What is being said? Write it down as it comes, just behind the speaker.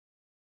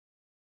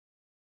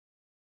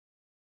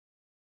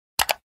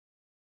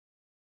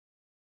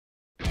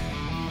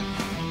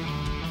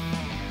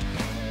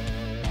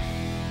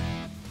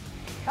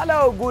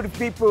Hello, good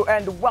people,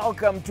 and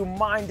welcome to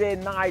Monday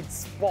Night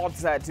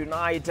Sports.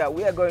 Tonight,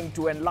 we are going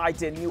to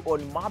enlighten you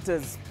on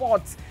matters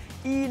sports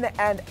in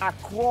and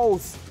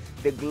across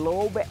the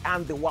globe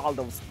and the world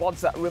of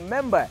sports.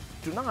 Remember,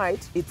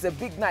 tonight, it's a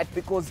big night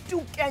because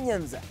two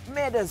Kenyans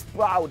made us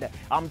proud.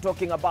 I'm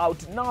talking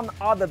about none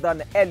other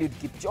than Eliud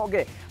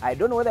Kipchoge. I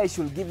don't know whether I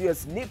should give you a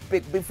sneak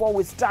peek before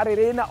we start it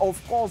in.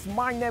 Of course,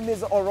 my name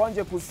is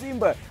Oronje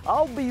Kusimba.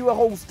 I'll be your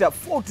host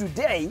for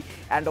today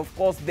and, of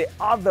course, the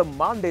other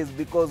Mondays,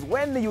 because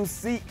when you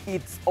see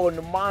it's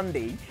on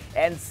Monday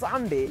and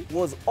Sunday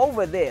was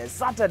over there,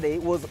 Saturday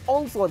was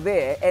also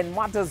there, and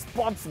Matters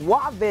Sports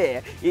were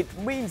there, it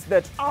means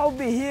that I'll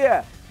be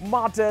here.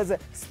 Matters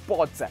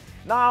Sports.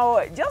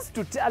 Now, just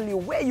to tell you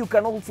where you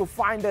can also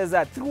find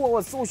us through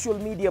our social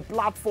media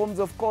platforms,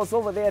 of course,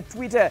 over there,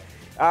 Twitter,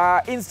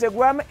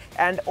 Instagram,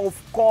 and of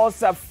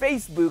course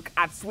Facebook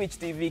at Switch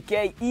TV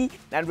KE.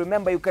 And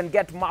remember, you can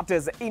get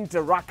Matters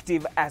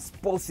interactive as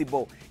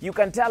possible. You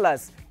can tell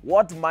us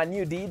what Man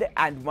U did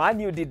and Man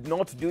U did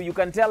not do. You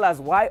can tell us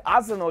why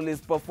Arsenal is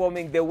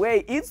performing the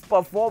way it's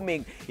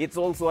performing. It's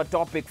also a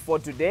topic for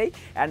today,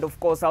 and of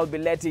course I'll be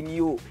letting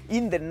you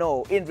in the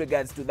know in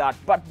regards to that.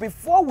 But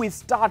before we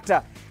start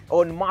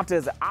on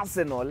Matters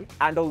Arsenal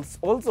and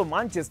also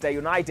Manchester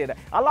United,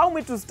 allow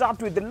me to start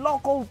with the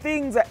local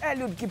things.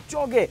 Eliud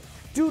Kipchoge,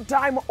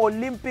 two-time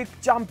Olympic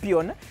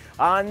champion,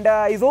 and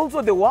is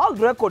also the world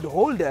record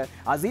holder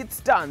as it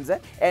stands.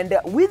 And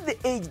with the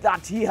age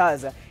that he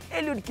has,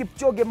 Eliud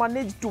Kipchoge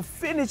managed to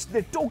finish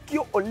the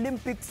Tokyo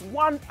Olympics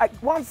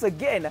once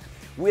again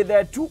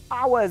with 2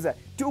 hours,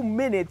 2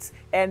 minutes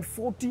and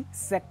 40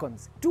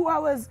 seconds. 2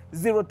 hours,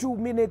 02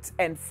 minutes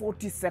and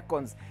 40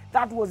 seconds.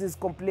 That was his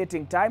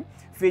completing time.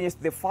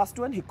 Finished the first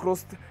one. He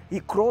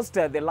crossed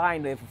the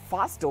line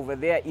fast over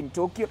there in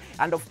Tokyo.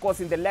 And of course,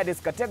 in the ladies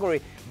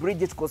category,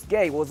 Bridget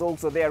Kosgei was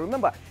also there.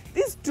 Remember,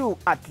 these two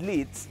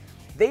athletes,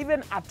 they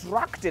even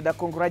attracted a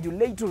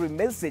congratulatory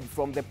message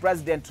from the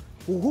president,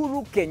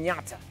 Uhuru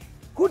Kenyatta.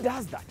 Who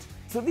does that?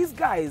 So these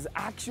guys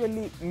are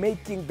actually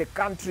making the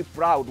country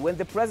proud. When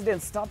the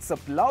president starts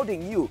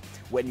applauding you,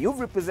 when you've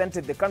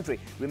represented the country,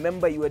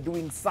 remember you are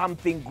doing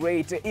something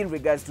great in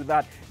regards to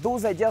that.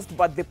 Those are just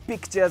but the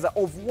pictures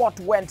of what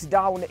went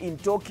down in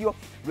Tokyo.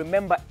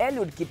 Remember,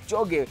 Eliud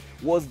Kipchoge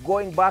was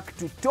going back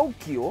to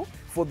Tokyo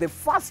for the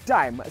first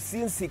time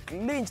since he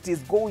clinched his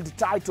gold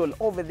title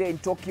over there in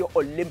Tokyo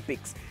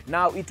Olympics.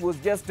 Now, it was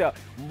just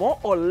more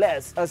or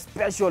less a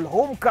special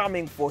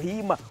homecoming for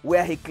him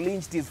where he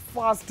clinched his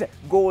first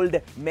gold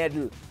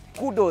medal.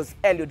 Kudos,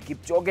 Eliud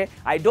Kipchoge.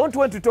 I don't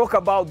want to talk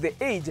about the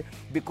age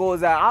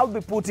because I'll be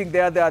putting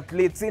the other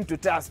athletes into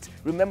test.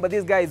 Remember,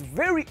 this guy is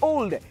very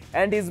old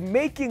and is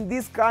making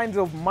these kinds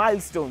of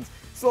milestones.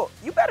 So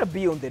you better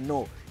be on the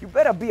know. You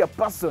better be a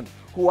person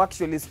who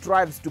actually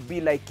strives to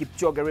be like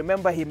Kipchoge.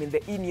 Remember him in the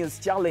Ineos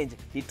Challenge.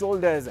 He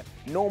told us,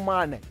 no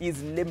man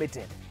is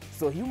limited.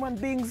 So human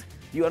beings,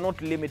 you are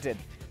not limited.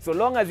 So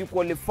long as you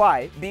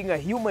qualify being a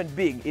human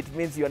being, it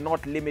means you are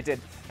not limited.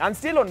 And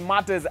still on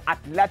Matters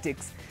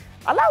Athletics,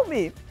 allow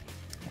me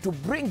to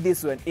bring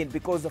this one in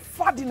because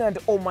Ferdinand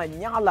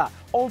Omanyala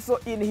also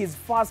in his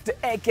first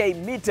AK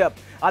meetup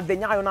at the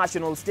Nyayo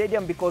National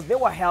Stadium, because they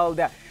were held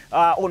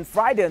on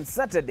Friday and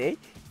Saturday.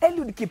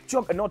 Ferdinand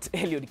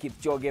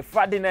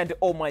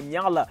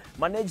Omanyala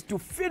managed to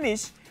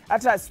finish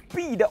at a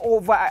speed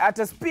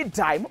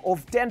time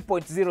of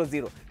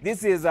 10.00.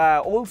 This is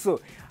also,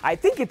 I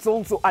think it's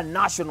also a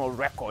national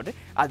record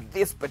at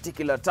this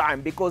particular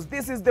time, because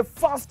this is the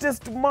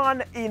fastest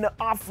man in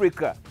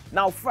Africa.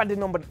 Now,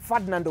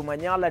 Ferdinand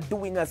Omanyala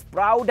doing us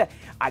proud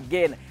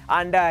again,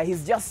 and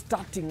he's just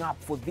starting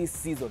up for this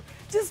season.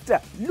 Just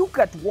look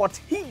at what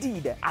he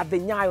did at the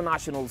Nyayo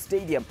National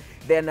Stadium.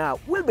 Then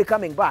we'll be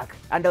coming back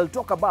and I'll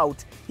talk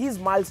about his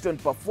milestone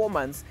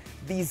performance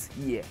this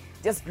year.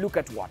 Just look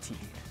at what he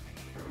did.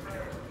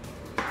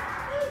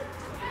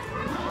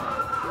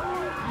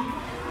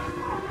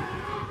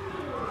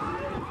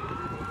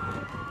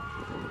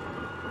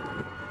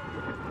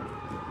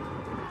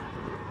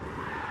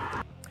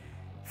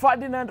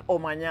 Ferdinand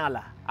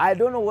Omanyala, I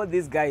don't know what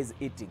this guy is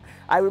eating.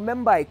 I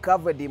remember I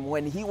covered him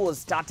when he was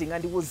starting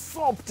and he was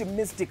so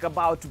optimistic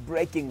about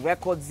breaking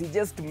records. He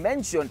just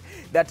mentioned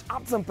that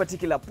at some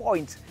particular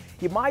point,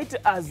 he might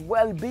as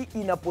well be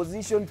in a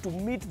position to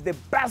meet the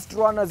best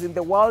runners in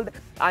the world,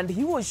 and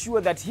he was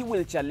sure that he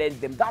will challenge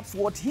them. That's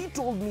what he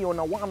told me on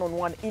a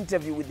one-on-one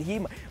interview with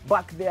him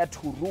back there at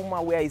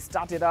Huruma, where he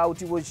started out.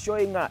 He was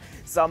showing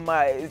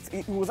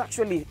he was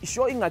actually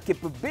showing a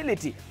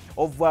capability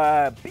of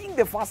being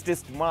the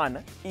fastest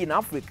man in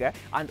Africa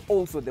and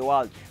also the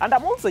world. And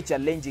I'm also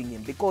challenging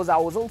him because I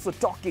was also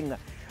talking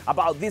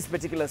about this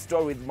particular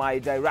story with my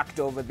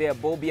director over there,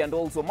 Bobby, and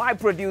also my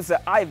producer,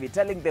 Ivy,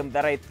 telling them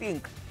that I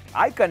think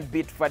I can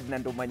beat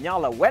Ferdinand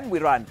Omanyala when we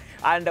run.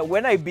 And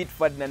when I beat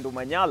Ferdinand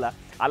Omanyala,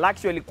 I'll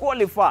actually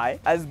qualify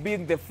as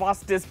being the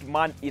fastest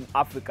man in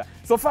Africa.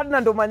 So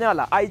Ferdinand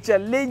Omanyala, I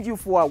challenge you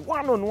for a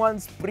one-on-one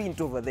sprint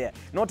over there,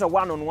 not a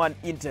one-on-one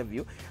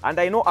interview. And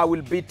I know I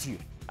will beat you.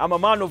 I'm a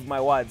man of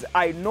my words.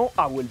 I know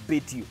I will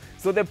beat you.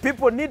 So the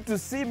people need to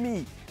see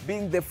me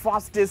being the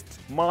fastest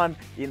man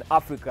in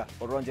Africa.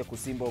 Oronje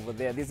Kusimba over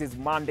there. This is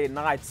Monday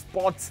Night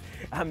Sports.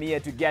 I'm here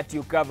to get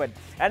you covered.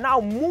 And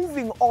now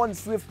moving on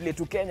swiftly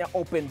to Kenya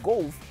Open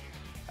Golf.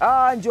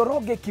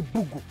 Njoroge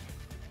Kibugu,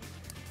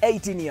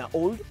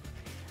 18-year-old,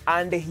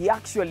 and he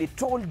actually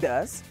told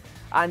us,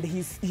 and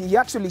he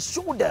actually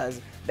showed us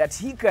that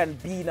he can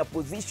be in a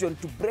position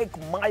to break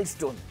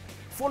milestone.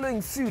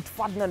 Following suit,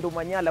 Ferdinand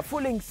Omanyala,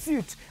 following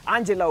suit,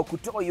 Angela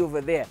Okutoi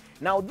over there.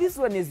 Now this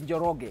one is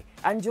Njoroge,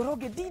 and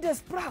Njoroge did us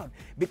proud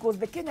because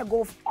the Kenya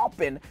Golf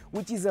Open,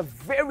 which is a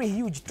very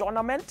huge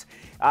tournament,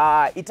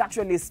 it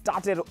actually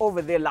started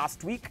over there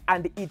last week,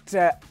 and it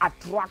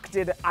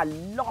attracted a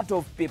lot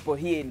of people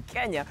here in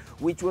Kenya,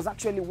 which was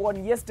actually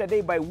won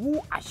yesterday by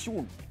Wu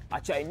Ashun, a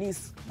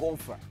Chinese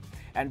golfer.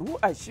 And Wu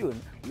Ashun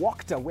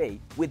walked away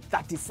with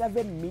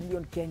 37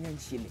 million Kenyan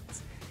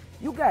shillings.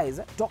 You guys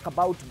talk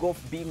about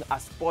golf being a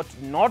sport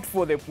not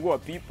for the poor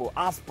people,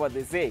 as per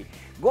they say.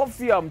 Golf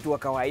siya mtu wa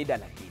kawaida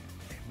lakini.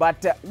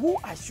 But Wu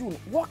Ashun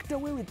walked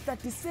away with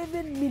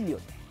 37 million.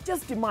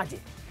 Just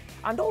imagine.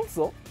 And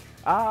also,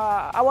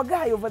 our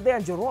guy over there,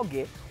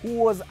 Njoroge, who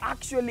was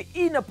actually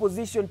in a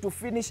position to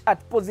finish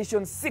at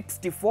position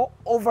 64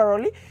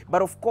 overall,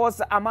 but of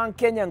course among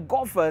Kenyan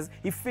golfers,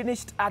 he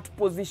finished at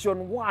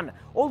position 1.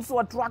 Also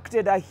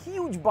attracted a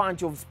huge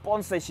bunch of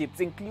sponsorships,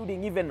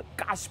 including even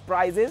cash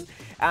prizes.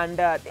 And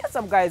there are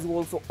some guys who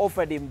also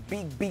offered him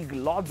big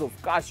loads of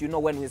cash. You know,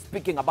 when we're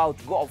speaking about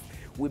golf,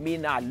 we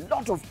mean a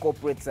lot of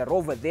corporates are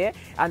over there,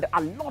 and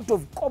a lot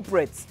of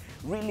corporates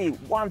really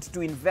want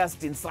to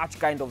invest in such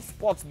kind of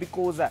sports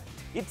because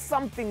it's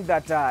something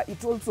that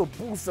it also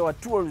boosts our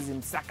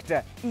tourism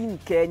sector in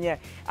Kenya.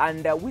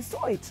 And we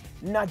saw it.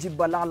 Najib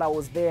Balala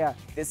was there,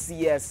 the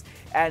CS,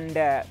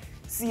 and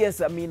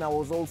CS Amina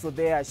was also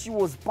there. She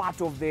was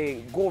part of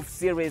the golf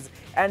series,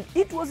 and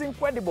it was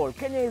incredible.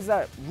 Kenya is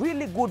a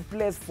really good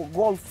place for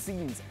golf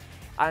scenes.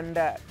 And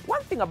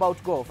one thing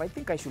about golf, I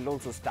think I should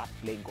also start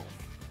playing golf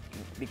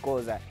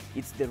because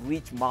it's the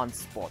rich man's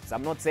sports.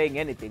 I'm not saying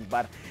anything,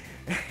 but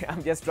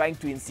I'm just trying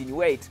to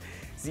insinuate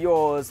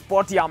your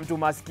sport ya mtu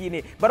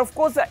maskini. But of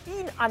course,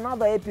 in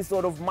another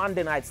episode of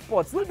Monday Night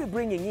Sports, we'll be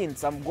bringing in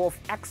some golf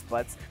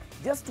experts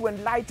just to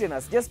enlighten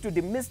us, just to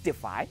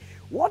demystify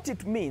what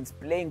it means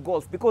playing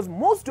golf. Because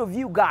most of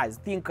you guys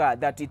think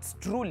that it's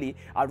truly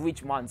a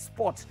rich man's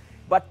sport.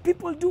 But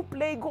people do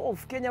play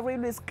golf. Kenya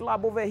Railways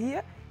Club over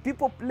here,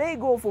 people play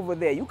golf over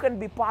there. You can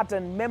be part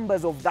and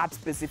members of that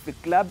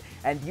specific club,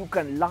 and you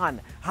can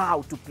learn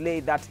how to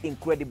play that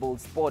incredible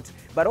sport.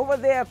 But over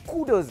there,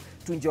 kudos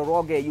to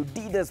Njoroge. You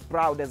did us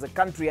proud as a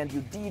country, and you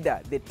did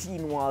the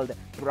teen world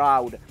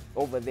proud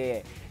over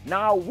there.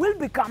 Now, we'll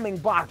be coming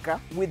back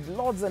with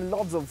lots and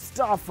lots of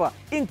stuff,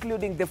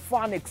 including the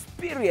fun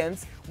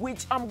experience,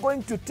 which I'm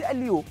going to tell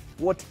you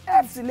what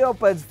FC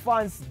Leopards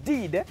fans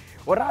did,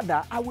 or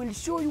rather, I will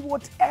show you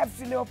what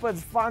FC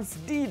Leopards fans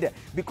did,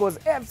 because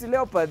FC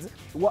Leopards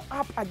were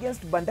up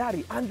against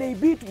Bandari, and they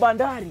beat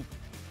Bandari.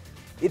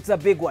 It's a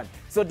big one.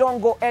 So don't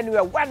go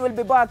anywhere. When we'll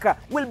be back,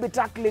 we'll be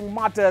tackling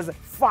matters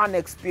fun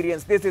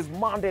experience. This is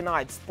Monday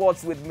Night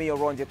Sports with me,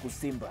 Oronje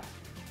Kusimba.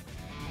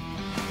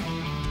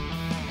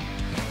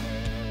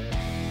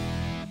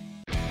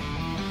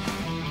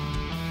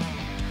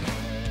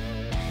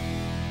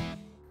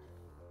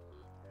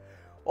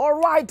 All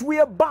right, we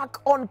are back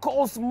on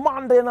course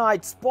Monday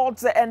Night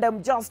Sports, and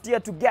I'm just here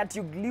to get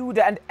you glued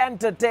and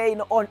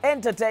entertained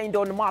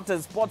on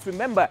matters sports.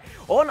 Remember,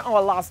 on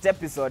our last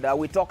episode,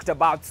 we talked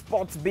about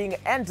sports being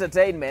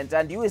entertainment,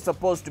 and you are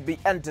supposed to be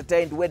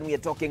entertained when we are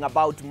talking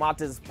about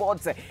matters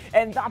sports,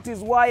 and that is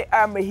why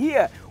I'm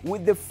here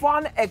with the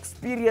fun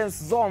experience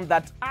zone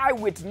that I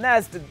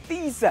witnessed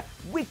this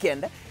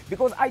weekend.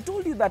 Because I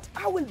told you that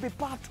I will be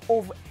part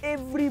of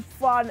every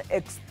fun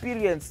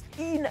experience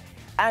in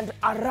and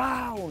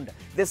around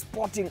the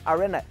sporting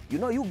arena. You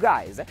know, you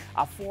guys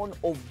are fond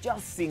of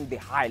just seeing the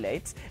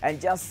highlights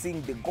and just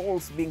seeing the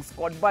goals being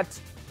scored, but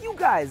you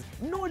guys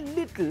know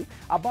little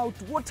about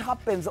what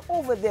happens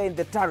over there in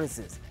the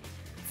terraces.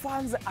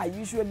 Fans are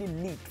usually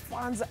lit,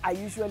 fans are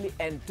usually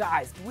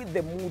enticed with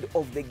the mood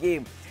of the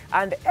game.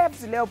 And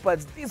FC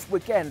Leopards this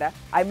weekend,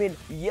 I mean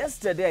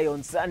yesterday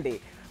on Sunday,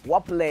 were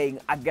playing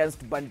against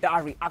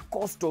Bandari, a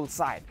coastal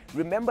side.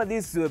 Remember,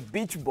 these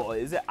beach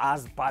boys,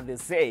 as per they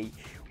say,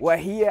 were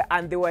here,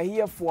 and they were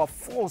here for a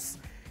force.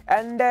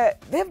 And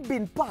they've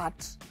been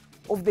part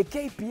of the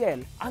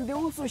KPL, and they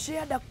also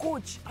shared a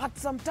coach at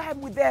some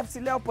time with the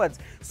FC Leopards.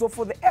 So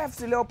for the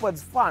FC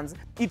Leopards fans,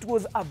 it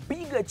was a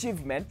big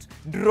achievement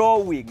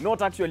drawing,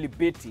 not actually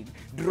beating,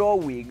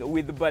 drawing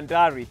with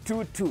Bandari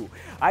 2-2.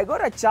 I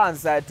got a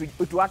chance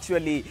to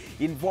actually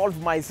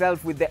involve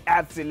myself with the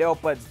FC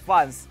Leopards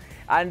fans.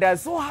 And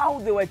saw how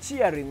they were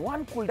cheering.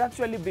 One could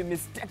actually be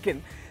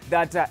mistaken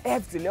that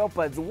FC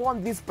Leopards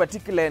won this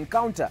particular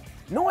encounter.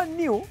 No one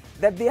knew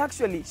that they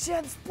actually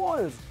shared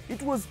spoils.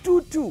 It was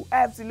 2-2,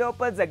 FC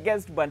Leopards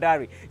against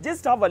Bandari.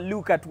 Just have a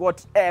look at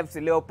what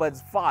FC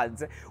Leopards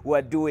fans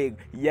were doing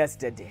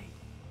yesterday.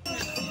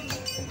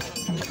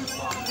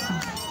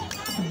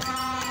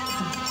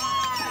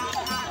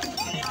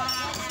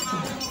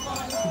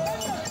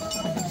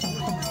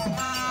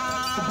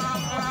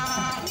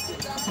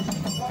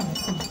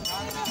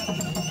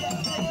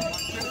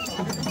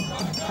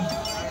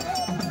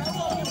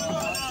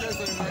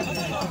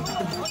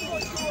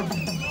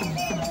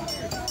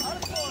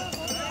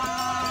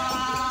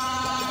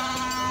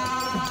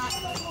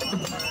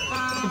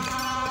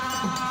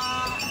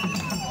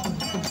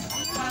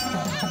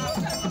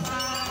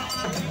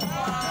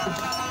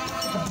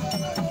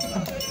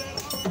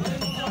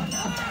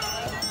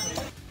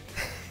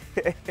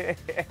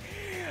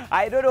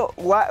 I don't know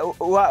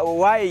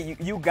why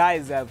you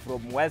guys are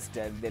from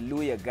Western, the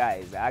Luya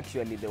guys, are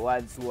actually the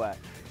ones who are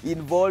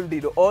involved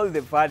in all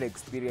the fun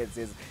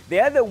experiences.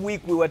 The other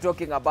week we were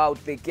talking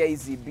about the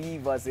KCB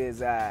versus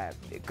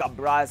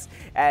Cabras,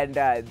 and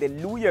the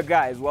Luya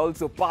guys were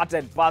also part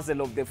and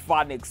parcel of the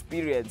fun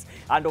experience.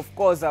 And of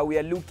course we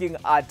are looking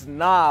at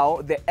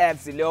now the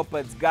FC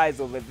Leopards guys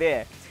over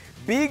there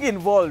being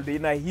involved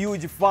in a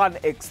huge fun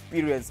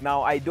experience.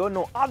 Now I don't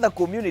know other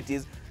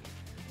communities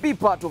be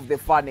part of the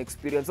fun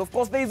experience. Of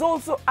course, there is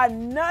also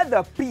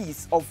another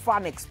piece of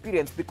fun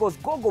experience because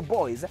Gogo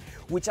Boys,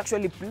 which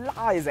actually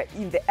plays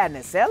in the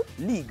NSL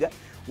League,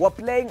 were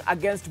playing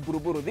against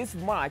Buruburu. This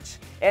match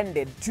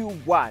ended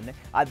 2-1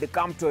 at the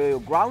Camp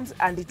Toyoyo grounds,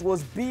 and it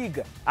was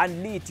big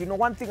and lit. You know,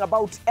 one thing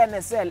about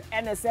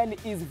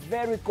NSL is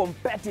very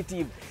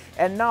competitive.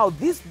 And now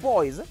these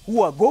boys,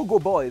 who are Gogo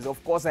Boys,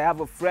 of course, I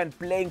have a friend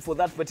playing for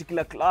that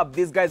particular club.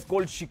 This guy is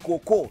called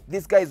Shikoko.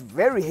 This guy is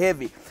very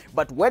heavy.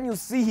 But when you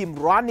see him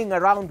running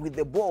around with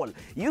the ball,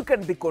 you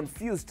can be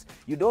confused.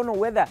 You don't know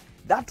whether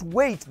that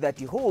weight that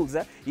he holds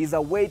is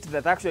a weight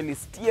that actually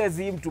steers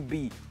him to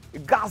be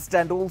gassed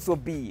and also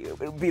be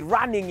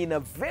running in a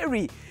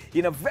very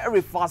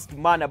fast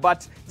manner.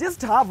 But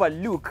just have a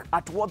look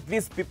at what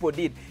these people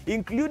did,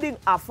 including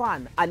a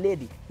fan, a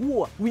lady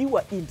who we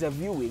were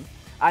interviewing,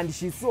 and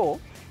she saw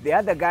the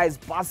other guys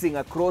passing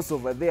across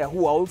over there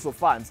who are also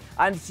fans,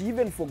 and she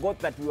even forgot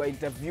that we were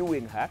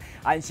interviewing her,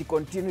 and she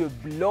continued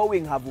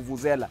blowing her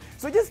vuvuzela.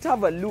 So just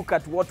have a look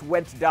at what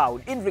went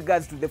down in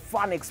regards to the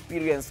fun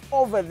experience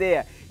over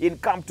there in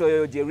Camp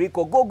Toyoyo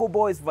Jericho. Gogo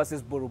Boys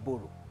versus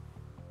Buruburu.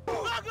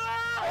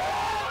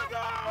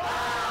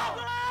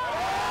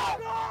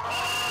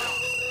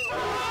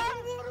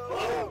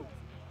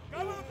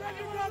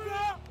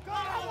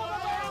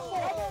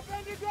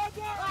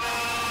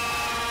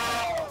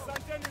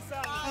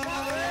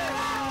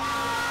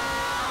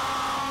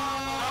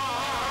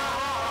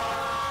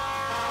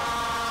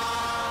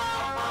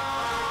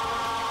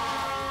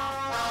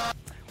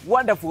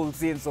 Wonderful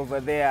scenes over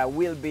there.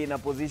 We'll be in a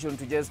position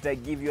to just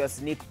give you a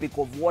sneak peek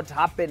of what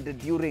happened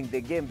during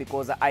the game,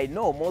 because I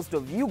know most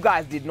of you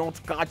guys did not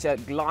catch a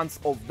glance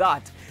of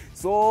that.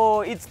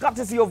 So it's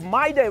courtesy of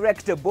my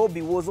director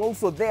Bobby, who was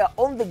also there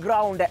on the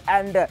ground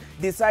and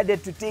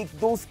decided to take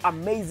those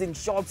amazing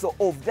shots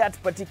of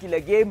that particular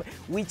game,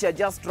 which are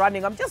just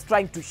running. I'm just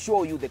trying to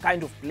show you the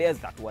kind of players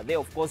that were there.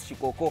 Of course,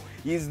 Shikoko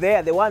is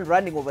there, the one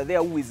running over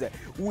there who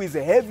is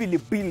heavily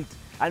built.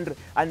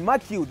 And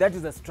mark you, that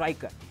is a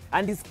striker.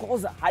 And he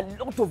scores a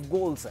lot of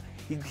goals.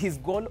 He's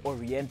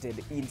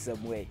goal-oriented in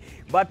some way.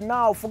 But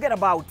now, forget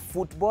about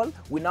football.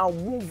 We now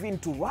move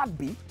into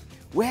rugby,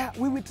 where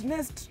we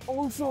witnessed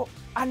also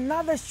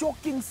another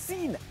shocking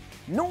scene.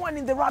 No one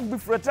in the rugby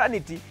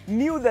fraternity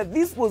knew that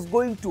this was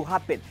going to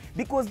happen,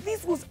 because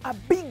this was a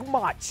big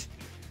match.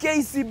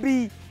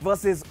 KCB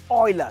versus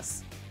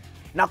Oilers,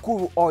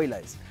 Nakuru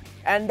Oilers.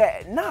 And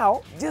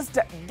now, just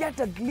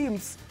get a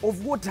glimpse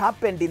of what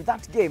happened in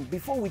that game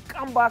before we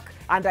come back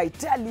and I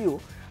tell you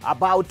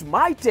about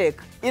my take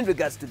in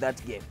regards to that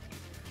game.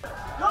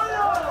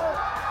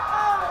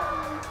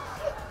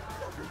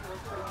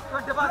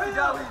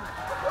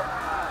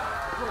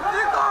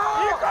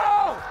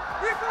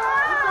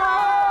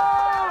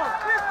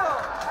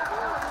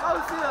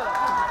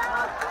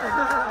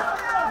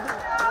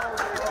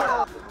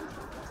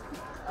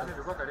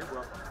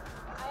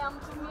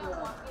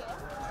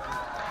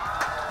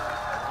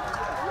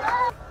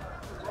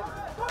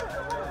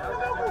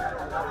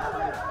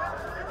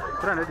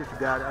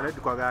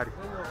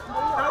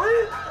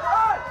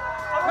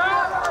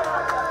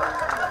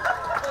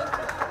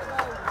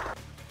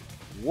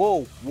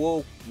 Whoa,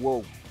 whoa,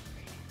 whoa.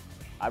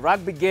 A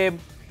rugby game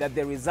that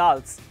the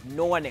results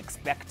no one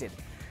expected,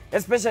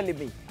 especially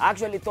me. I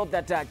actually thought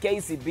that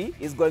KCB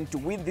is going to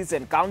win this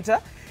encounter,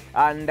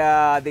 and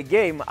the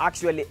game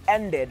actually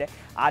ended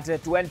at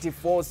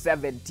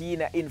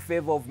 24-17 in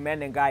favor of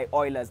Menengai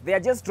Oilers. They are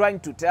just trying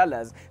to tell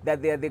us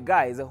that they are the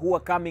guys who are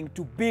coming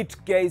to beat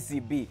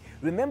KCB.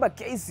 Remember,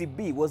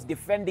 KCB was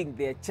defending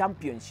their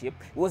championship,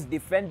 was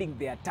defending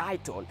their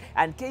title,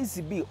 and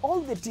KCB,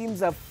 all the teams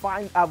have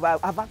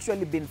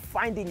actually been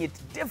finding it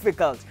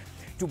difficult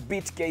to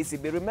beat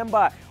KCB.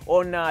 Remember,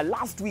 on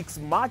last week's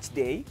match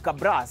day,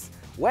 Cabras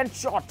went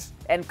short,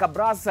 and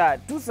Cabras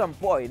to some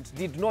point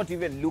did not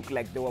even look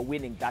like they were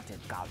winning that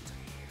encounter.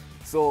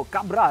 So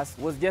Cabras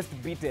was just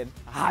beaten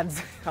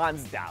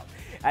hands down.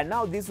 And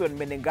now this one,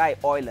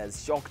 Menengai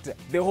Oilers, shocked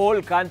the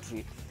whole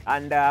country.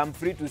 And I'm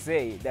free to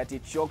say that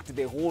it shocked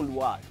the whole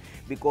world,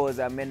 because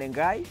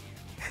Menengai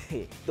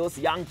those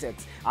young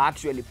techs are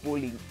actually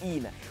pulling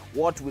in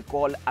what we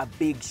call a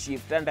big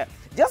shift. And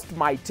just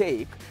my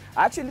take,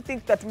 I actually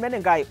think that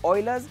Menengai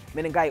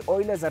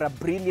Oilers are a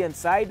brilliant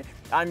side,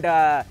 and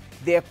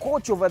their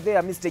coach over there,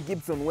 Mr.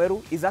 Gibson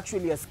Weru, is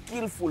actually a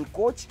skillful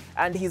coach,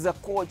 and he's a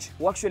coach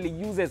who actually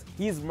uses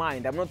his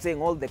mind. I'm not saying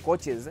all the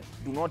coaches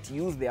do not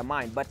use their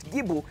mind, but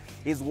Gibu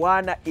is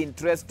one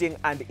interesting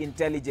and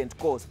intelligent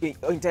coach.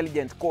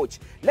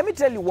 Let me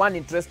tell you one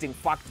interesting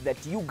fact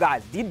that you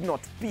guys did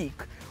not pick,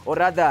 or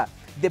rather,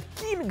 the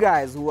keen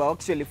guys who are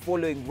actually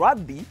following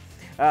rugby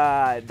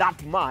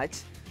that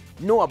much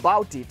know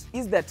about it,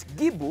 is that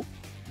Gibu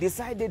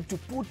decided to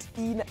put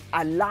in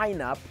a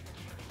lineup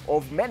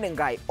of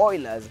Menengai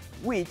Oilers,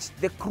 which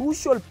the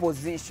crucial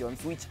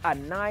positions, which are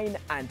 9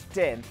 and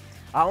 10,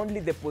 are only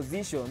the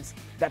positions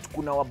that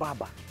kuna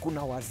wababa,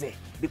 kuna wazee.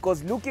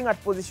 Because looking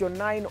at position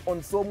 9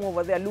 on Somo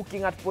over there,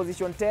 looking at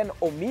position 10,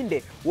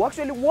 Ominde, who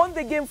actually won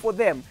the game for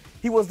them,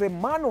 he was the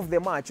man of the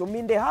match.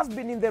 Ominde has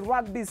been in the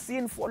rugby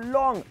scene for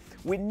long.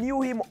 We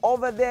knew him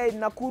over there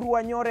in Nakuru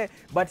Wanyore,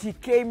 but he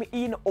came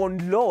in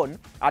on loan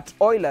at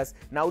Oilers.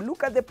 Now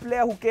look at the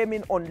player who came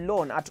in on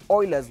loan at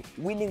Oilers,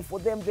 winning for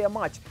them their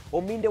match.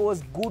 Ominde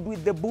was good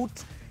with the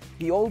boot.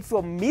 He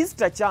also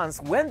missed a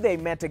chance when they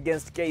met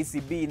against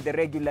KCB in the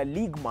regular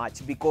league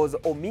match, because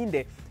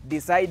Ominde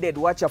decided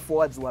wacha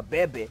forwards were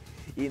bebe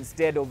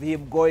instead of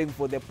him going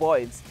for the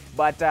points.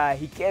 But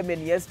he came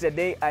in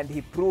yesterday and he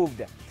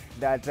proved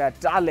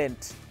that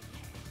talent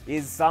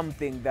is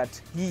something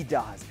that he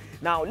does.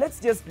 Now, let's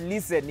just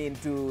listen in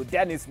to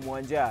Dennis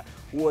Mwanja,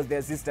 who was the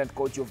assistant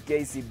coach of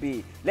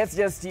KCB. Let's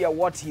just hear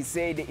what he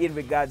said in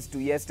regards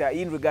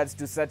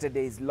to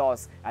Saturday's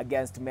loss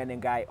against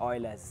Menengai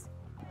Oilers.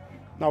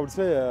 Now, I would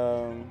say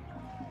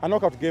a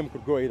knockout game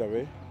could go either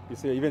way. You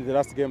see, even the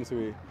last games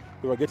we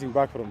were getting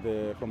back from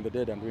the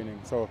dead and winning.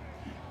 So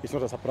it's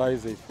not a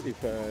surprise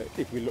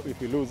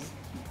if we lose,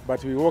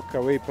 but we walk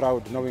away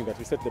proud knowing that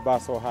we set the bar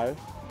so high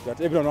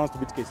that everyone wants to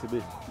beat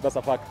KCB. That's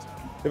a fact.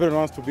 Everyone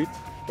wants to beat,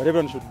 but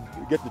everyone should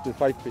get to the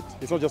fight fit.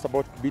 It's not just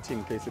about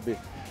beating KCB,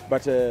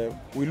 but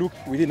we look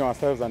within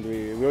ourselves and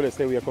we always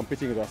say we are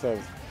competing with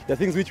ourselves. There are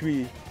things which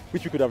we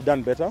could have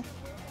done better.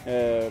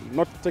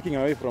 Not taking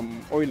away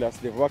from Oilers,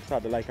 they've worked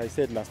hard, like I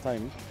said last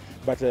time.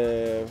 But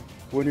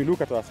when we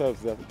look at ourselves,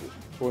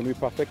 when we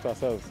perfect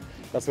ourselves,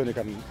 that's when we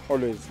can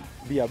always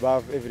be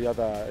above every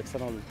other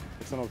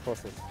external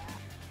process.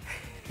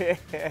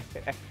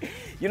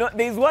 You know,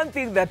 there's one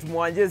thing that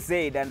Mwanje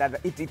said, and that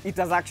it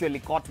has actually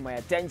caught my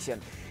attention,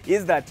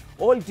 is that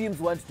all teams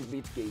want to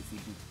beat KCB.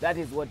 That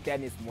is what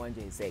Dennis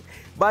Mwanje is saying.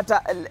 But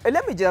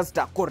let me just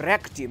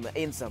correct him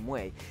in some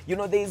way. You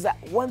know, there is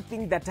one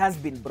thing that has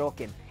been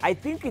broken. I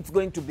think it's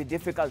going to be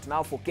difficult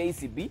now for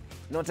KCB,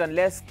 not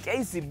unless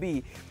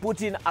KCB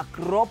put in a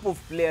crop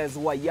of players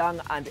who are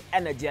young and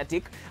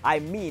energetic. I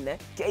mean,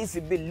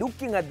 KCB,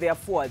 looking at their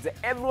forwards,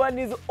 everyone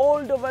is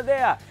old over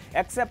there,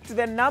 except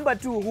the number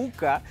 2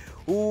 hooker,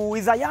 who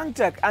is a young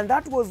tech, and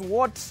that was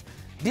what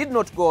did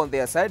not go on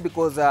their side,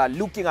 because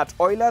looking at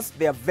Oilers,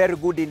 they are very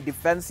good in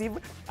defensive,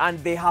 and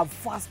they have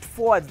fast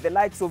forwards, the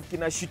likes of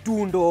Kina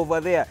Shitundo over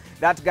there.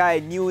 That guy,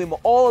 knew him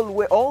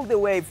all the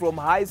way from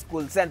high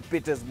school, St.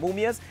 Peter's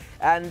Mumias,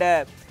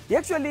 and he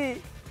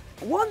actually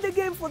won the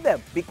game for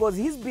them because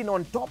he's been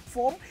on top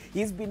form,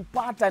 he's been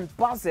part and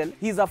parcel,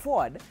 he's a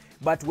forward.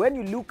 But when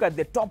you look at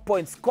the top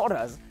point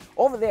scorers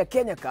over there,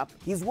 Kenya Cup,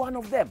 he's one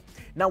of them.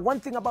 Now, one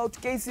thing about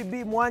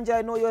KCB, Mwanja,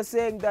 I know you're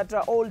saying that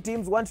all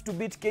teams want to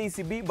beat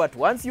KCB, but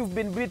once you've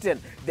been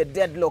beaten, the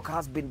deadlock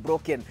has been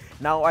broken.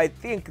 Now, I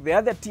think the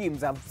other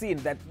teams have seen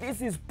that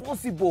this is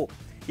possible.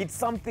 It's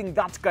something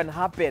that can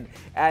happen.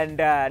 And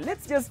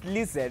let's just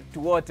listen to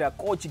what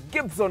Coach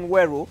Gibson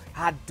Weru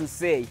had to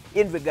say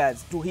in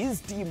regards to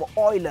his team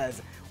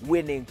Oilers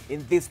winning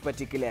in this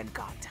particular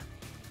encounter.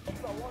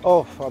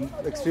 Oh, I'm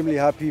extremely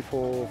happy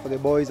for the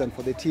boys and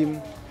for the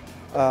team.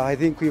 I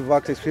think we've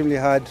worked extremely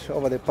hard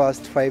over the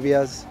past 5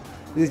 years.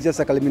 This is just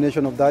a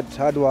culmination of that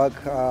hard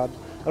work, a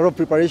lot of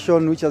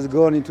preparation which has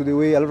gone into the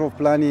way, a lot of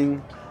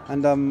planning.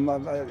 And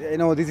you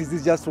know, this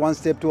is just one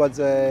step towards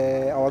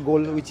our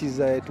goal, which is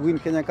to win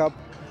Kenya Cup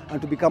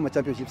and to become a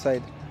championship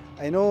side.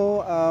 I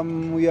know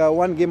we are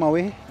one game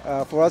away.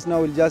 For us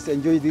now, we'll just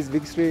enjoy this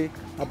victory,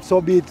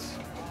 absorb it,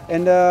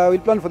 and we'll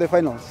plan for the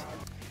finals.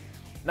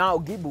 Now,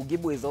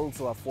 Gibu is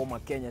also a former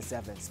Kenya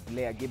Sevens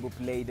player. Gibu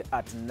played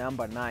at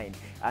number 9,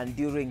 and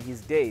during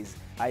his days,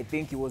 I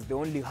think he was the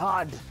only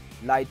hard,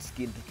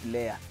 light-skinned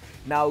player.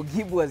 Now,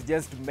 Gibu has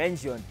just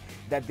mentioned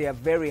that they are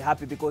very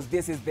happy because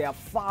this is their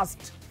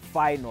first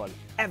final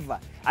ever.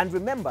 And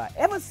remember,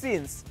 ever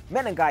since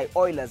Menengai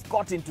Oilers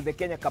got into the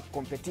Kenya Cup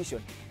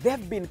competition,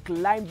 they've been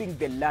climbing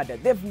the ladder.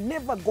 They've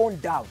never gone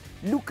down.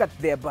 Look at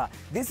their bar.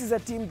 This is a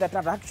team that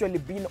have actually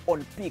been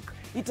on peak.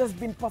 It has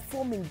been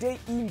performing day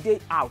in, day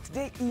out,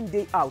 day in,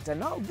 day out. And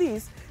now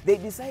they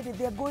decided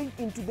they are going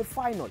into the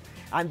final.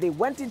 And they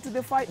went into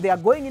the they are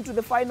going into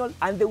the final,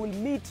 and they will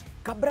meet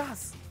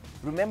Cabras.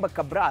 Remember,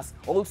 Cabras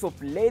also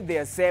played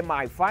their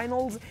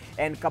semi-finals,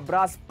 and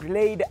Cabras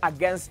played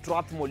against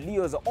Strathmore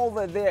Leos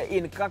over there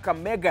in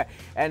Kakamega,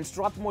 and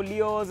Strathmore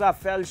Leos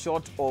fell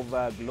short of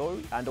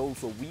glory and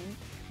also win,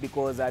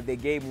 because the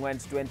game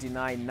went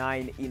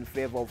 29-9 in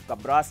favor of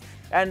Cabras.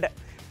 And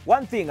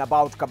one thing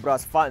about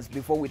Cabras fans,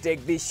 before we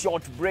take this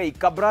short break,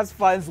 Cabras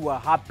fans were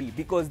happy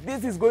because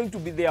this is going to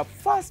be their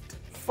first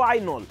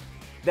final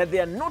that they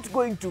are not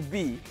going to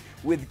be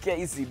with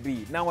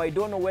KCB. Now, I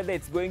don't know whether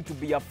it's going to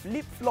be a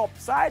flip-flop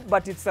side,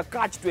 but it's a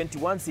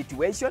catch-21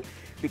 situation,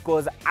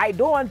 because I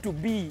don't want to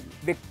be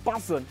the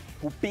person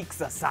who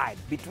picks a side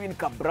between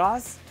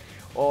Cabras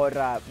or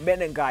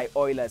Menengai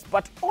Oilers.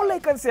 But all I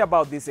can say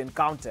about this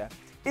encounter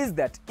is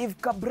that if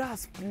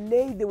Cabras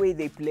play the way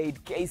they played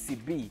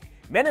KCB,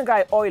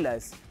 Menengai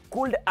Oilers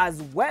could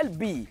as well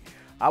be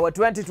our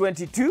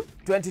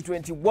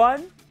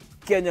 2022-2021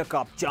 Kenya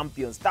Cup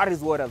champions. That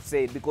is what I've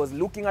said, because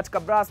looking at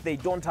Cabras, they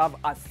don't have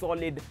a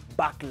solid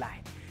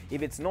backline.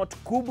 If it's not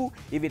Kubu,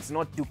 if it's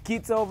not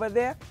Tukitsa over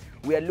there,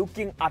 we are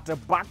looking at a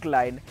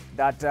backline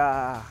that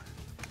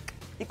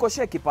iko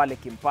sheki pale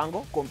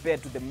kimpango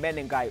compared to the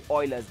Menengai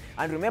Oilers.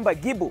 And remember,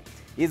 Gibu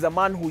is a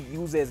man who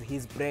uses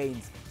his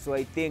brains, so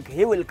I think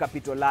he will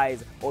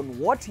capitalize on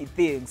what he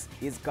thinks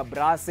is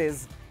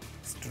Cabras's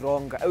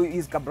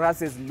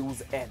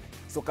loose end.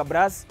 So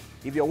Cabras,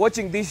 if you're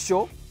watching this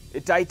show,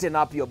 tighten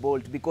up your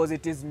bolt, because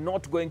it is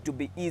not going to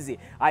be easy.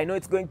 I know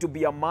it's going to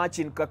be a match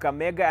in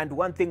Kakamega, and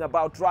one thing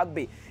about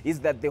rugby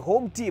is that the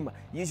home team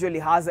usually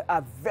has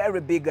a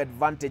very big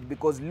advantage,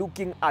 because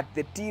looking at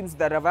the teams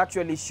that have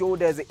actually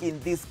showed us in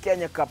this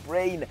Kenya Cup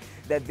reign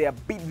that they're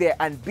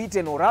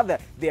unbeaten, or rather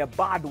they are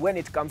bad when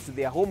it comes to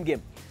their home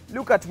game.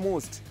 Look at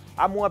most.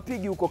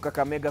 Amwapigi huko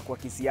Kakamega kwa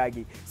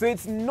Kisiagi. So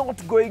it's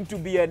not going to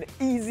be an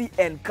easy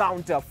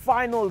encounter.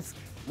 Finals,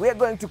 we're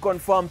going to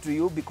confirm to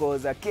you,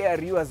 because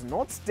KRU has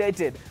not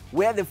stated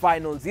where the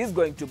finals is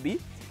going to be,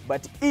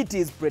 but it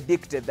is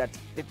predicted that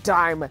the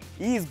time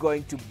is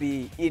going to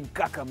be in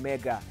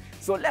Kakamega.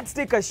 So let's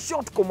take a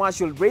short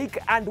commercial break,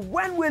 and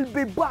when we'll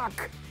be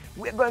back,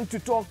 we're going to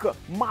talk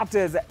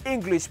matters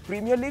English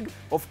Premier League.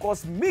 Of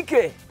course,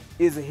 Mike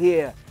is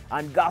here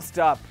and gassed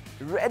up,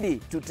 ready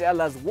to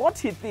tell us what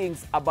he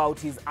thinks about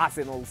his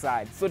Arsenal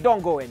side. So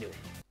don't go anywhere.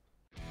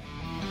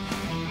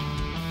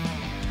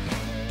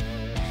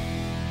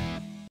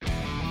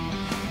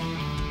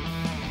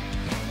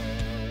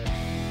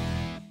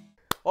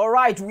 All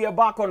right, we are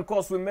back on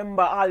course.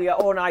 Remember, earlier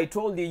on I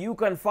told you you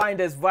can find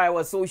us via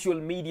our social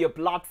media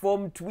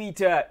platform,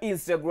 Twitter,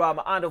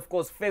 Instagram, and of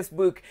course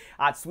Facebook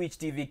at Switch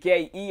TV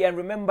KE. And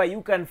remember,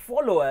 you can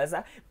follow us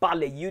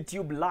pale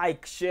YouTube,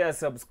 like, share,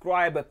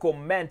 subscribe,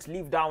 comment,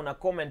 leave down a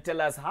comment,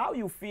 tell us how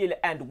you feel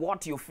and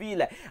what you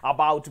feel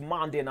about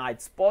Monday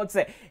Night Sports.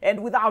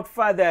 And without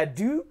further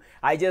ado,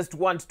 I just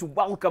want to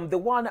welcome the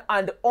one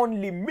and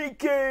only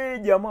Mike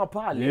Jama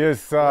Pale.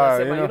 Yes,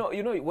 sir.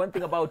 You know one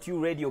thing about you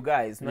radio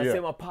guys,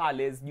 nasema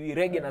pale sijui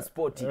reggae na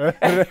sporti.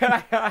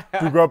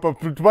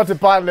 Tupate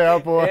pale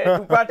hapo.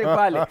 Tupate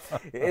pale.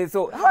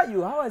 So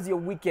how has your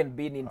weekend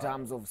been in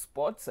terms of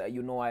sports? I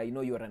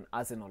know you're an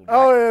Arsenal guy.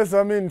 Oh yes,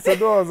 I mean,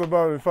 Sado was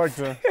about the fact.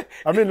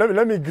 I mean,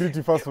 let me greet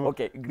you first of all.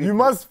 Okay, you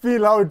must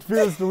feel how it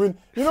feels to win.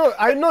 You know,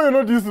 I know you're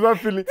not used to that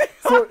feeling.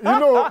 So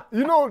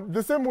you know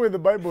the same way the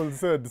Bible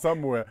said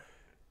somewhere,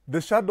 the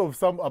shadow of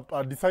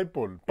a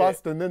disciple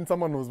passed, and then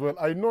someone was well.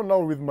 I know now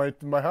with my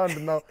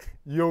hand now,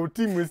 your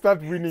team will start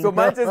winning. So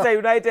Manchester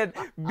United,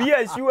 be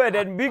assured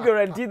and be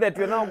guaranteed that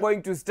we're now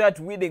going to start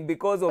winning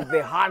because of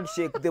the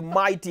handshake, the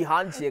mighty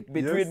handshake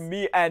between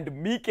me and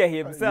Mike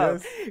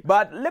himself.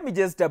 But let me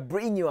just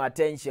bring your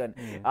attention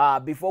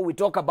before we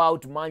talk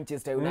about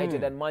Manchester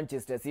United and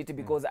Manchester City,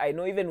 because I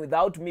know even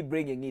without me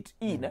bringing it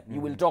in,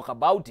 you will talk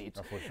about it.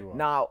 For sure.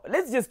 Now,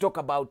 let's just talk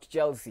about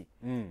Chelsea.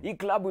 Hii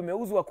klabu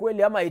imeuzwa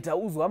kweli ama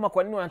itauzwa ama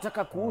kwa nini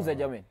wanataka kuuza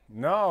jamani?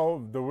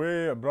 Now, the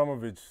way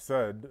Abramovich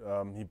said,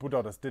 he put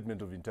out a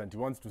statement of intent. He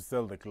wants to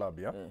sell the club,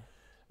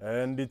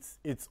 and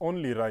it's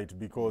only right,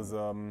 because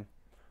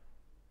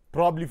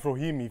probably for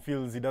him, he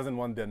feels he doesn't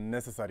want the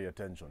necessary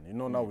attention. You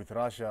know, now with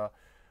Russia,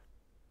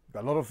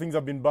 a lot of things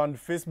have been banned.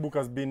 Facebook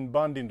has been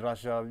banned in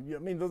Russia. I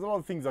mean, there's a lot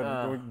of things that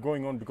are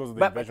going on because of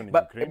the invasion in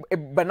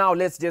Ukraine. But now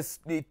let's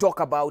just talk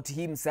about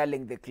him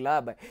selling the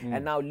club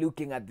and now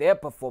looking at their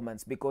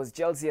performance, because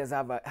Chelsea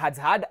has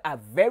had a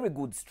very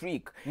good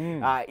streak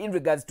in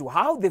regards to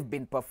how they've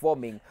been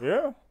performing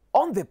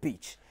on the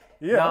pitch.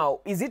 Now,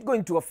 is it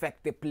going to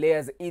affect the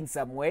players in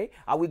some way?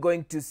 Are we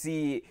going to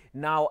see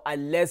now a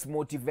less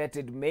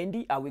motivated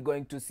Mendy? Are we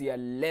going to see a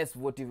less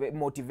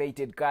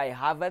motivated Kai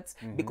Havertz?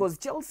 Because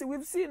Chelsea,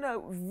 we've seen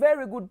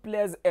very good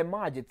players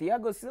emerge.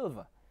 Thiago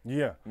Silva.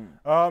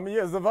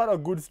 Yes, they've had a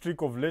good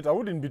streak of late. I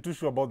wouldn't be too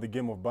sure about the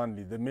game of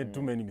Burnley. They made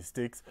too many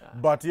mistakes.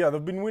 But yeah,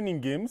 they've been winning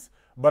games.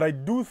 But I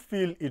do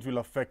feel it will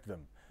affect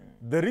them.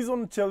 The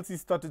reason Chelsea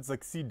started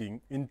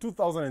succeeding in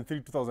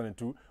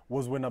 2003-2002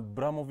 was when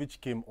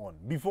Abramovich came on.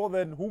 Before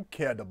then, who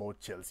cared about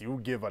Chelsea? Who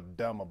gave a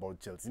damn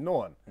about Chelsea? No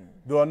one.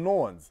 There were no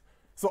ones.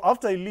 So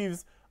after he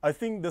leaves, I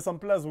think there's some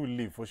players who will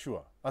leave for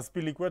sure.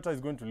 Aspilicueta is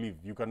going to leave.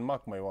 You can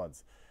mark my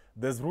words.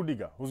 There's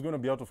Rudiger, who's going to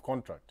be out of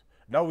contract.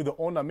 Now with the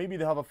owner, maybe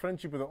they have a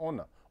friendship with the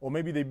owner, or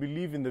maybe they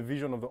believe in the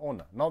vision of the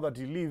owner. Now that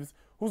he leaves,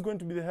 who's going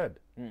to be the head?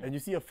 And you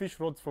see a fish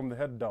rots from the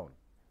head down.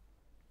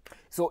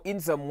 So in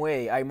some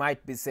way, I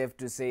might be safe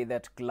to say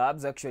that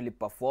clubs actually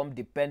perform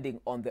depending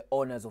on the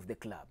owners of the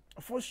club.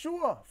 For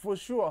sure,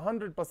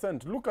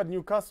 100%. Look at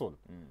Newcastle.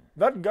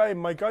 That guy,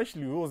 Mike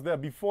Ashley, who was there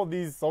before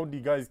these Saudi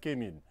guys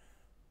came in,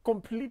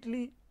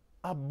 completely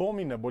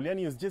abominable. And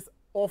he was just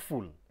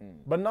awful.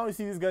 But now you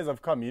see these guys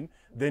have come in,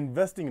 they're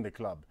investing in the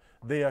club.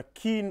 They are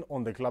keen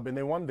on the club and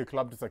they want the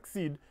club to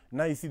succeed.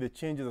 Now you see the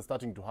changes are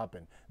starting to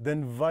happen. The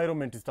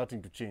environment is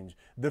starting to change.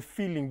 The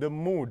feeling, the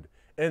mood,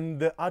 and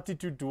the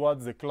attitude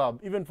towards the club,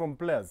 even from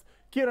players.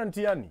 Kieran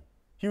Tierney,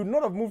 he would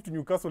not have moved to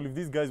Newcastle if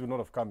these guys would not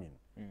have come in.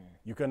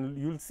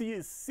 You'll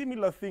see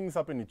similar things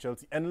happen in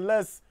Chelsea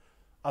unless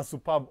a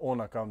superb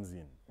owner comes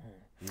in.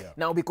 Yeah.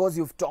 Now, because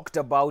you've talked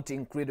about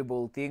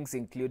incredible things,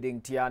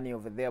 including Tierney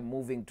over there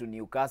moving to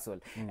Newcastle,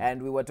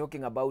 and we were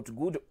talking about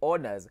good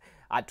owners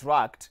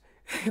attract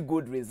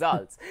good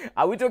results.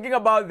 Are we talking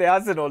about the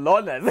Arsenal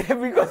owners?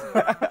 Because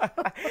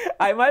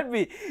I might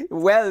be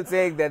well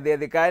saying that they're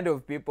the kind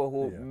of people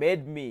who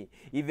made me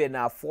even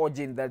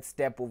forging that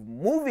step of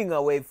moving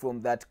away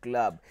from that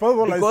club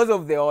because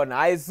of the owner.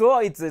 I saw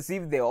it's as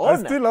if the owner...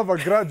 I still have a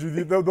grudge with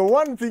you. The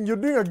one thing, you're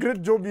doing a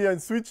great job here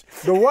and Switch.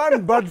 The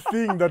one bad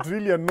thing that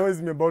really annoys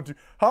me about you,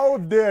 how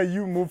dare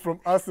you move from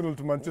Arsenal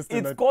to Manchester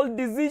United? It's called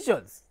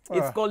decisions.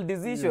 It's called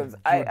decisions.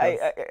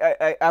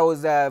 I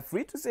was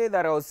free to say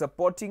that I was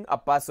supporting a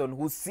person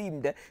who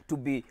seemed to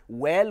be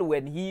well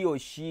when he or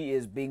she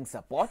is being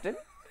supported.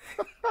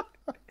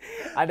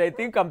 And I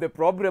think I'm the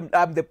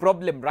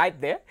problem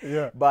right there.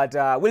 Yeah. But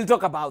we'll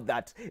talk about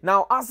that.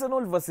 Now,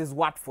 Arsenal versus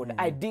Watford,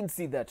 I didn't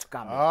see that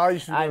coming.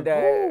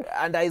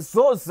 And I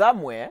saw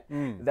somewhere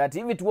that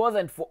if it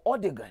wasn't for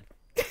Odegaard,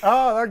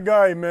 that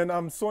guy, man,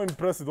 I'm so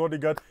impressed with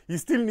Odegaard. He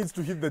still needs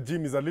to hit the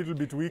gym. He's a little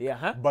bit weak,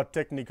 but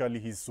technically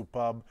he's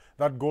superb.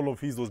 That goal of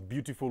his was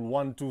beautiful.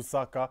 1-2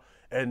 Saka,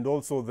 and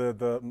also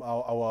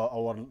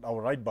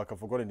our right back, I've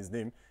forgotten his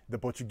name, the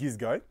Portuguese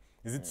guy.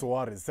 Is it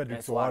Soares?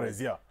 Cedric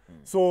Soares, yeah.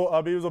 So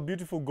it was a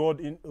beautiful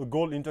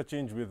goal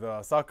interchange with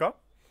Saka.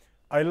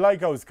 I like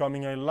how he's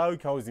coming. I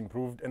like how he's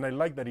improved, and I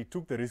like that he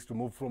took the risk to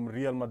move from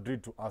Real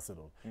Madrid to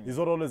Arsenal. It's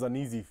not always an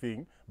easy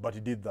thing, but he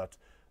did that.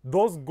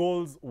 Those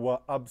goals were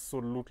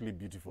absolutely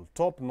beautiful.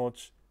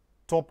 Top-notch,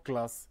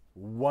 top-class,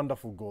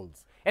 wonderful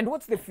goals. And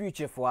what's the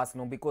future for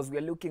Arsenal? Because we're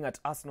looking at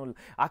Arsenal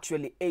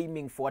actually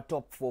aiming for a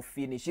top 4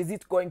 finish. Is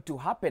it going to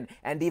happen?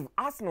 And if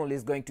Arsenal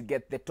is going to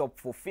get the top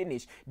 4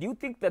 finish, do you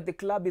think that the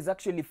club is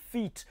actually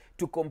fit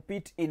to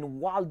compete in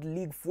World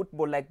League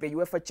football like the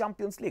UEFA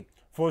Champions League?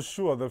 For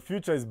sure. The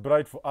future is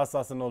bright for us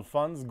Arsenal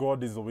fans.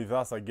 God is with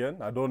us again.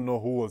 I don't know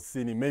who was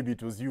sinning. Maybe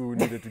it was you who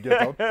needed to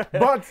get out.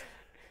 But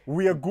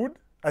we are good.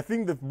 I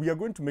think that we are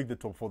going to make the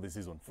top 4 this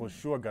season, for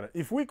sure.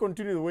 If we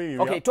continue the way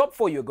we are... top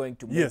 4 you're going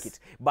to make it.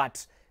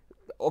 But,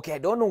 okay, I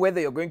don't know whether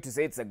you're going to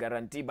say it's a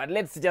guarantee, but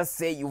let's just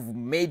say you've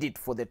made it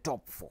for the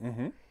top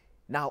 4.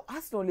 Now,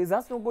 is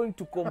Arsenal going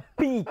to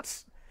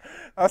compete,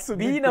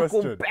 be in a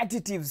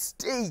competitive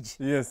stage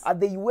at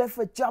the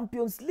UEFA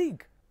Champions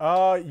League?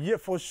 Yeah,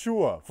 for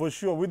sure.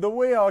 With the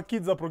way our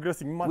kids are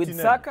progressing, Martinelli,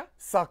 with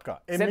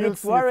Saka, Emile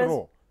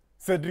Smith-Rowe.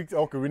 Cedric,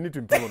 okay, we need to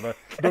improve on that.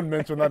 Don't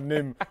mention that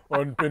name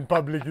in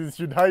public. You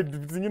should hide,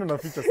 on a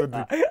feature,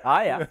 Cedric.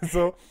 Yeah.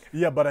 So,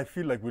 yeah, but I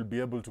feel like we'll be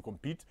able to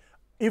compete.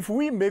 If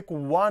we make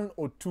 1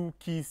 or 2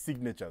 key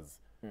signatures,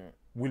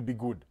 we'll be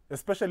good.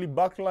 Especially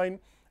backline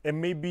and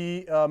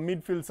maybe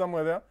midfield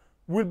somewhere there,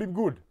 we'll be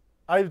good.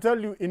 I'll tell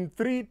you, in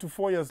 3 to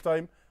 4 years'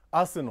 time,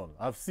 Arsenal,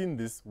 I've seen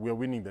this, we're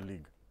winning the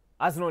league.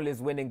 Arsenal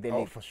is winning the league.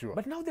 Oh, for sure.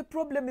 But now the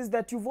problem is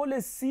that you've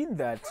always seen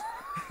that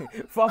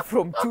far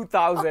from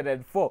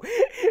 2004.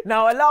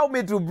 Now allow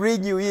me to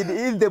bring you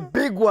in the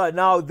big one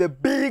now, the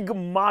big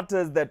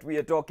matters that we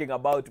are talking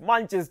about.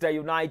 Manchester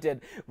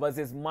United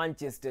versus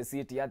Manchester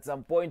City. At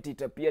some point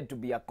it appeared to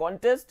be a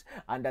contest,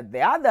 and at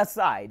the other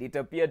side it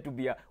appeared to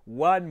be a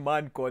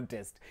one-man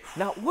contest.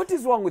 Now what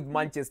is wrong with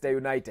Manchester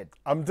United?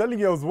 I'm telling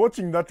you, I was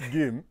watching that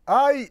game.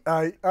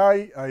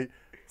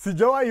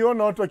 Sijawahi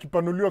ona watu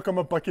wakipanuliwa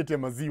kama packet ya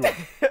maziwa.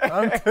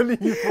 I'm telling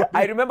you.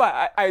 I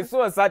remember I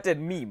saw a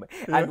certain meme,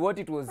 and what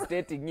it was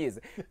stating is,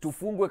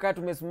 tufungwe kama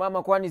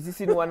tumesimama kwani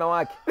sisi ni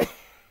wanawake.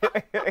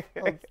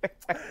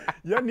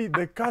 Yani,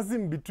 the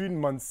chasm between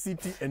Man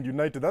City and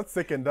United, that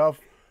second half,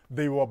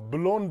 they were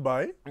blown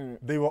by,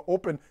 they were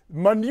open.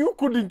 Man U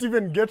couldn't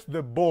even get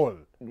the ball.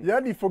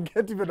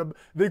 Yani,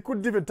 they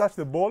couldn't even touch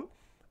the ball.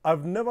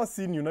 I've never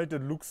seen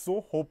United look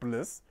so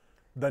hopeless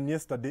than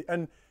yesterday.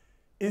 And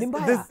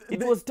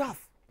it was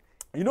tough.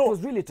 You know, It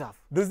was really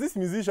tough. there's this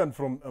musician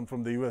from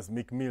the US,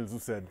 Mick Mills, who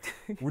said,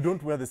 "We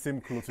don't wear the same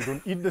clothes, we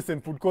don't eat the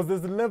same food, because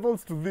there's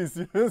levels to this."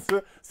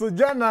 So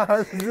Jana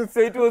has just...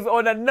 So it was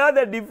on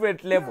another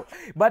different level.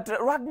 But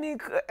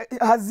Ragnik,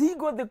 has he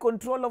got the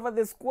control over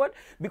the squad?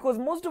 Because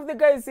most of the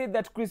guys say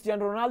that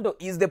Cristiano Ronaldo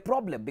is the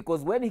problem.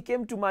 Because when he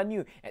came to Man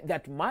U,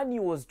 that Man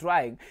U was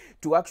trying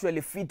to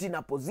actually fit in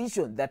a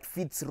position that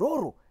fits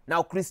Roro.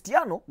 Now,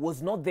 Cristiano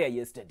was not there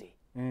yesterday.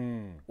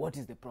 What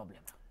is the problem?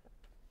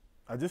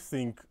 I just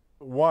think,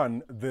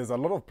 one, there's a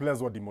lot of players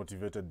who are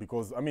demotivated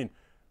because, I mean,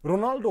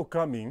 Ronaldo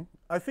coming,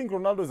 I think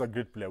Ronaldo is a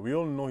great player. We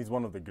all know he's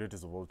one of the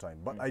greatest of all time.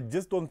 But I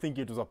just don't think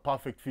it was a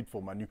perfect fit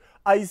for Man U.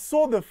 I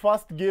saw the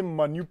first game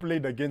Man U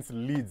played against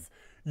Leeds.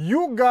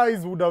 You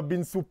guys would have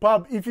been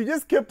superb if you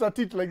just kept at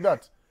it like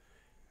that.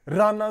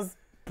 Runners,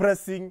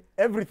 pressing,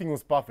 everything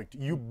was perfect.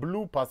 You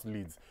blew past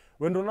Leeds.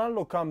 When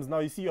Ronaldo comes, now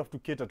you see you have to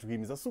cater to him.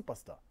 He's a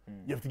superstar.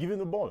 You have to give him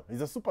the ball.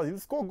 He's a super. He'll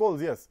score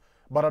goals, yes.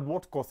 But at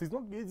what cost?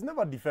 He's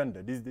never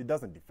defended. He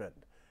doesn't defend.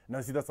 Now,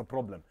 see, that's a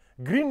problem.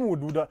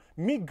 Greenwood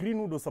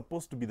Greenwood was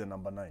supposed to be the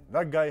number 9.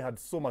 That guy had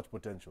so much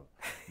potential.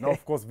 Now,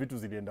 of course, Vitu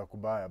zilienda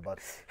kubaya, but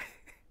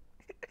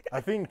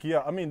I think,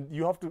 yeah, I mean,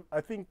 you have to,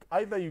 I think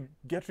either you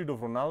get rid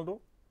of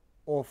Ronaldo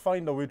or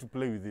find a way to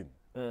play with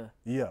him.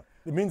 Yeah.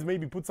 It means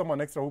maybe put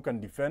someone extra who can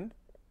defend.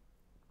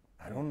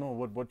 I don't know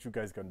what you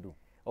guys can do.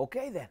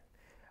 Okay, then.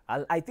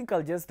 I think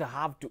I'll just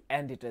have to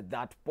end it at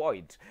that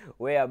point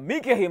where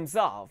Mickey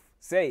himself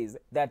says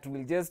that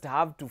we'll just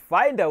have to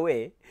find a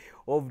way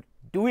of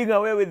doing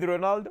away with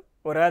Ronaldo,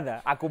 or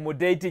rather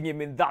accommodating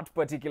him in that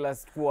particular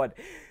squad.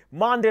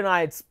 Monday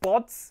Night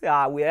Sports,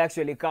 we're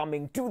actually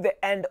coming to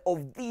the end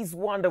of this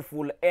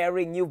wonderful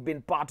airing. You've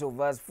been part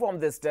of us from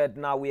the start.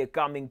 Now we are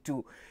coming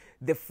to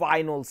the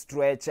final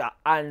stretch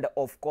and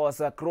of course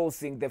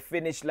crossing the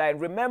finish line.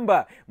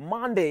 Remember,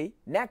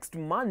 next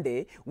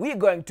Monday, we're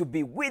going to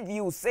be with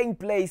you, same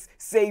place,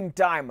 same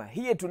time,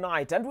 here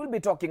tonight, and we'll be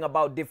talking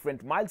about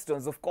different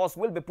milestones. Of course,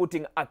 we'll be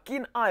putting a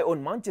keen eye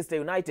on Manchester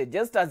United,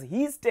 just as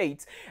he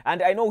states,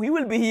 and I know he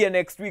will be here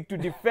next week to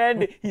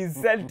defend his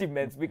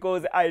sentiments,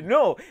 because I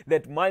know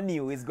that Man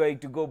U is going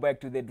to go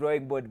back to the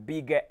drawing board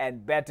bigger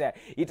and better.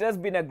 It has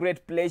been a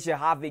great pleasure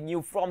having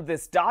you from the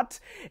start,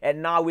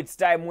 and now it's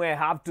time we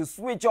have to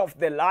switch off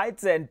the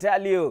lights and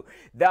tell you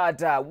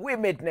that we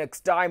meet next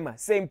time,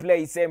 same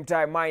place, same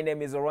time. My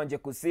name is Oronje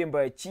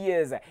Kusimba.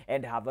 Cheers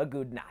and have a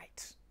good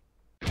night.